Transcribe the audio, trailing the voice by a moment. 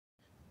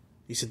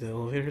These are the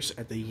elevators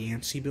at the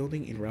Yancey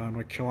building in Raleigh,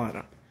 North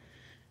Carolina.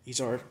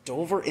 These are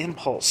Dover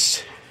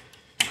Impulse.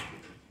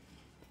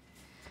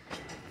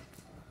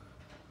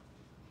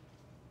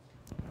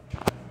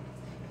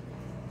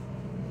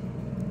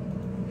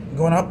 You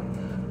going up?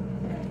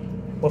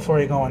 What floor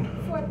are you going?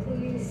 4,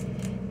 please.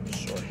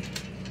 Sure.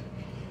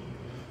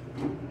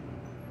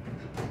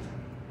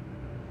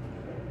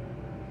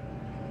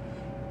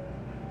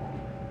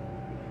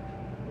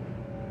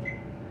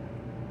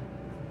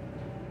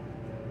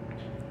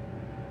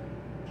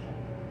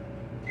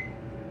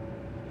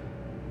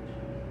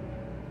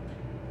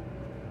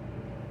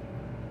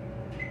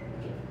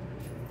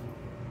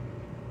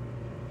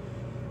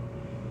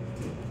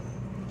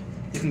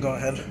 You can go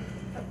ahead.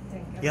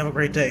 You have a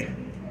great day.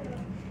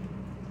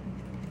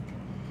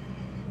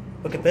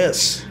 Look at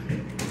this.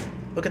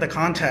 Look at the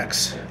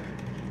contacts.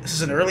 This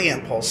is an early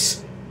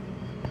Impulse.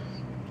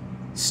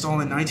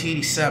 Stolen in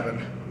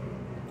 1987.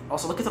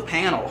 Also, look at the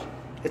panel.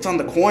 It's on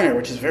the corner,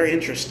 which is very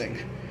interesting.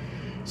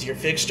 So your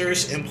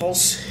fixtures,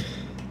 Impulse.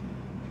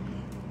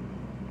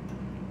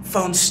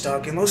 Phone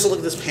stuck. And also look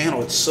at this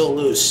panel. It's so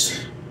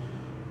loose.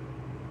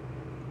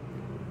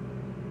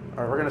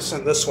 Alright, we're going to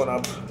send this one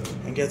up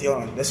and get the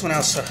other one. This one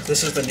outside.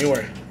 This is the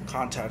newer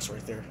contacts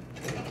right there.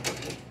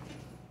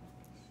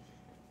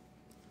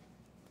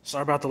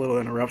 Sorry about the little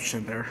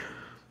interruption there.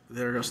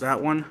 There goes that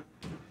one.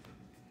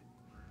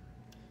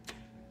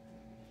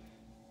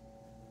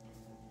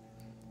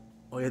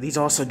 Oh yeah, these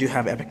also do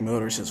have epic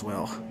motors as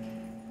well.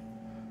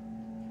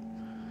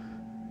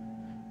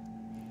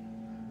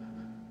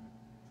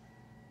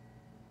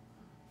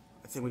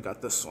 I think we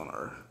got this one,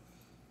 or...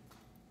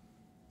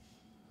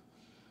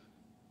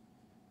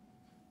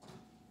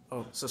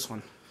 Oh, it's this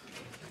one.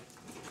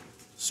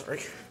 Sorry.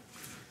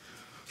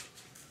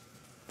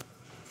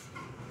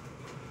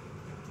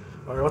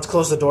 Alright, let's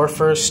close the door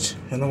first,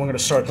 and then we're going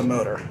to start the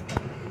motor.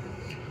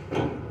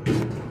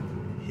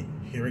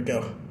 Here we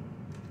go.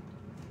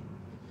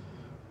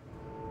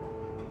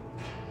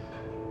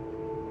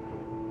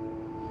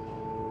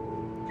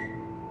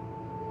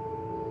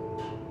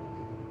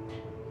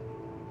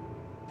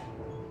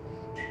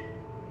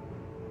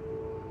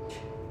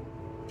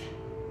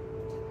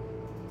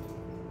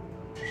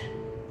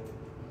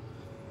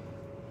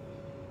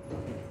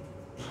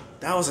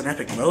 That was an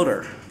epic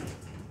motor.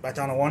 Back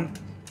down to 1.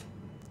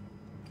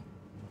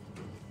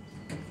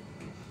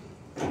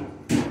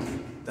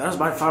 That was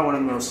by far one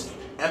of the most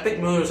epic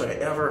motors I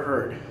ever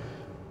heard.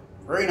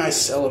 Very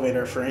nice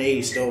elevator for an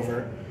 80s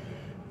Dover.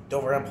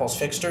 Dover Impulse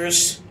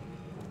fixtures.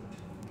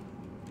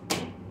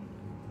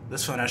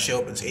 This one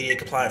actually opens. 88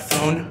 compliant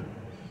phone.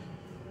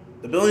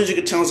 The building, as you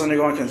can tell, is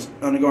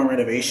undergoing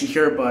renovation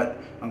here, but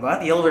I'm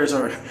glad the elevators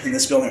are in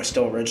this building are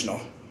still original.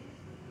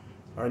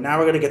 Alright, now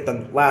we're going to get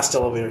the last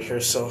elevator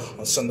here, so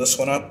let's send this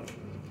one up.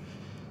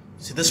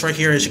 See, this right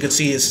here, as you can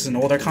see, is an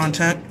older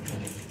contact,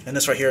 and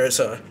this right here is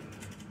a...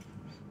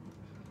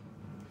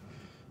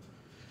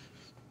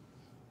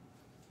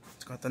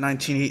 It's got the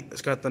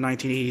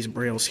 1980s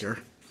brails here.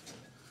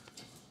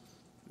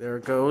 There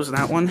it goes,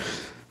 that one.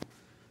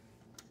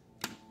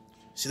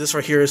 See, this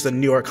right here is the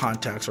newer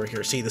contacts right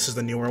here. See, this is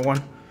the newer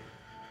one.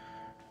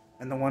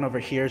 And the one over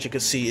here, as you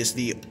can see, is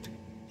the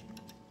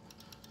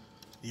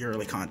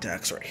early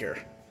contacts right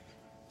here.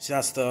 See,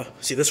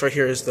 this right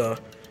here is the...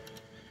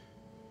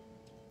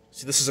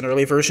 See, this is an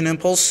early version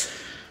Impulse.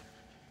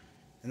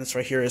 And this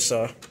right here is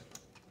a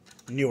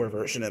newer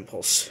version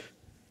Impulse.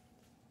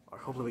 Or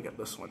hopefully we get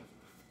this one.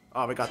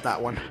 Oh, we got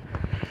that one.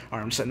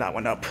 Alright, I'm setting that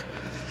one up.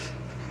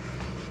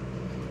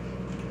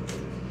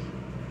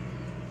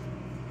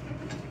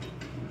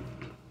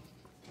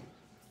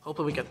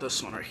 Hopefully we get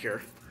this one right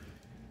here.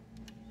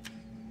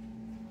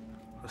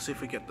 Let's see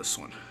if we get this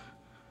one.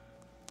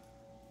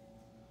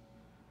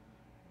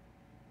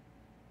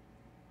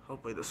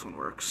 Hopefully this one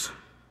works.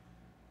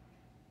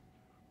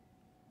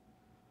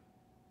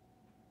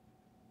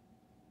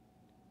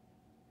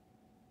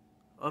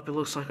 Oh, it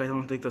looks like I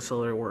don't think this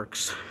elevator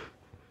works.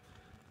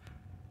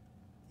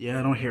 Yeah,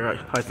 I don't hear it.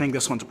 I think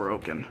this one's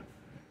broken.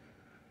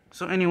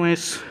 So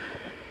anyways,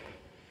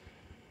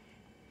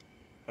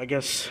 I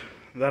guess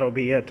that'll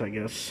be it, I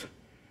guess.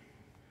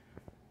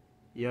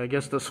 Yeah, I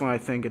guess this one, I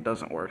think it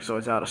doesn't work, so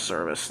it's out of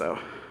service, though.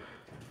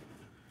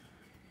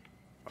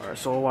 Alright,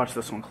 so we'll watch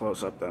this one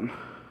close up then.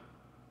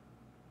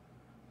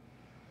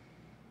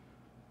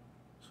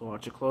 So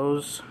watch it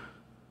close.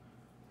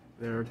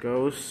 There it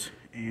goes,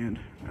 and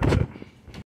that's it.